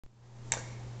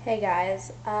Hey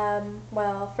guys,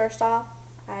 well, first off,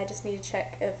 I just need to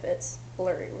check if it's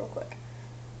blurry real quick.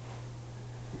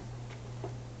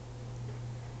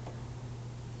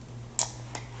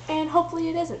 And hopefully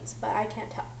it isn't, but I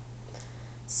can't tell.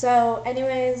 So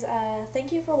anyways,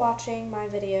 thank you for watching my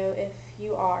video if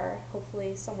you are.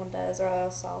 Hopefully someone does, or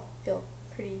else I'll feel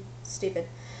pretty stupid.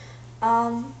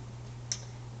 I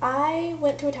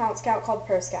went to a talent scout called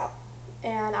Pro Scout,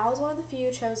 and I was one of the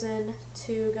few chosen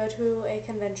to go to a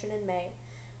convention in May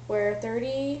where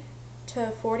 30 to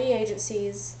 40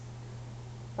 agencies,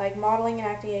 like modeling and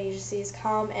acting agencies,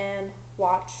 come and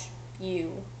watch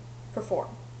you perform.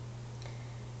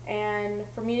 And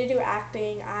for me to do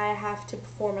acting, I have to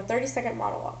perform a 30-second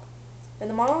monologue. And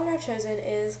the monologue I've chosen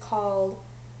is called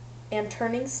 "Am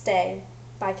Turning Stay"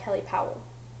 by Kellie Powell.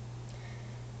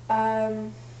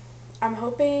 I'm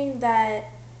hoping that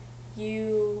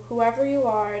you, whoever you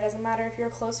are, it doesn't matter if you're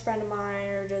a close friend of mine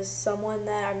or just someone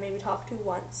that I maybe talked to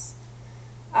once,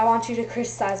 I want you to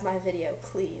criticize my video,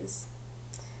 please.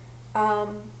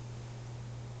 What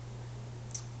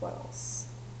else?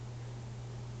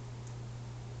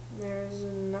 There's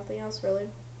nothing else really.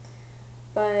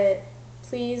 But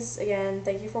please, again,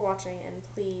 thank you for watching, and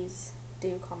please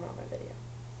do comment on my video.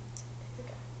 Here we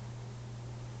go.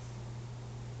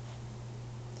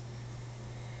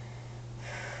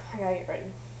 I gotta get ready.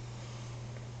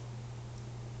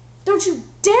 Don't you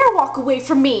dare walk away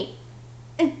from me!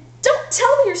 And don't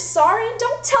tell me you're sorry, and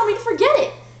don't tell me to forget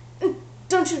it! And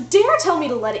don't you dare tell me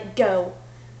to let it go!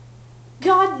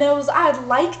 God knows I'd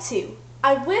like to.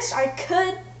 I wish I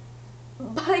could,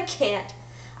 but I can't.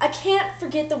 I can't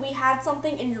forget that we had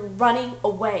something and you're running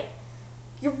away.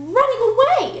 You're running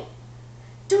away!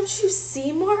 Don't you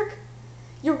see, Mark?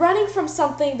 You're running from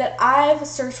something that I've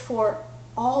searched for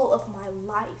all of my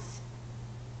life.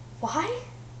 Why?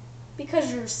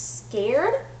 Because you're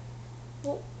scared?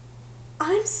 Well,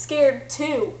 I'm scared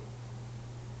too.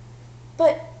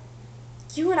 But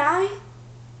you and I,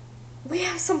 we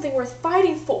have something worth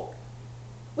fighting for.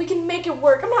 We can make it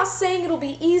work. I'm not saying it'll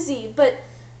be easy, but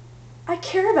I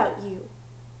care about you.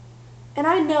 And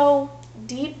I know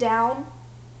deep down,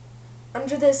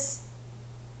 under this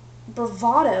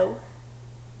bravado,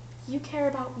 you care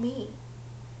about me.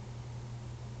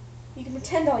 You can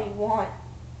pretend all you want.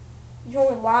 You're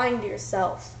only lying to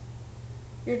yourself.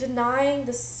 You're denying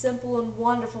the simple and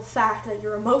wonderful fact that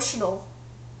you're emotional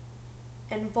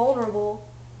and vulnerable,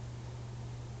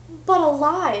 but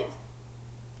alive.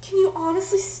 Can you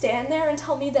honestly stand there and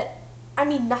tell me that I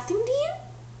mean nothing to you?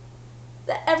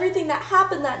 That everything that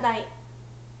happened that night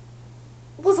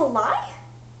was a lie?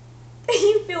 And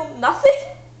you feel nothing?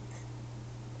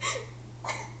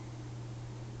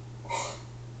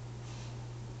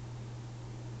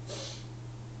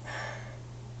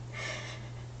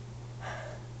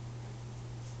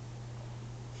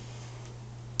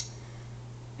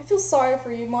 I feel sorry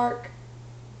for you, Mark.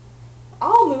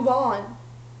 I'll move on.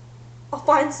 I'll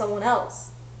find someone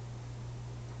else.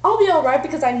 I'll be alright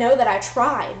because I know that I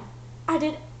tried. I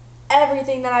did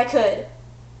everything that I could.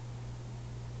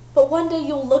 But one day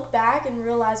you'll look back and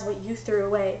realize what you threw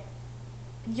away.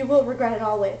 And you will regret it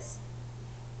always.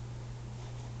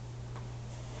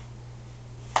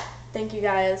 Thank you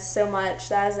guys so much.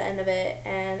 That is the end of it.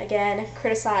 And again,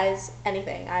 criticize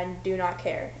anything. I do not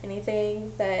care.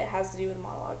 Anything that has to do with the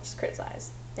monologue, just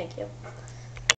criticize. Thank you.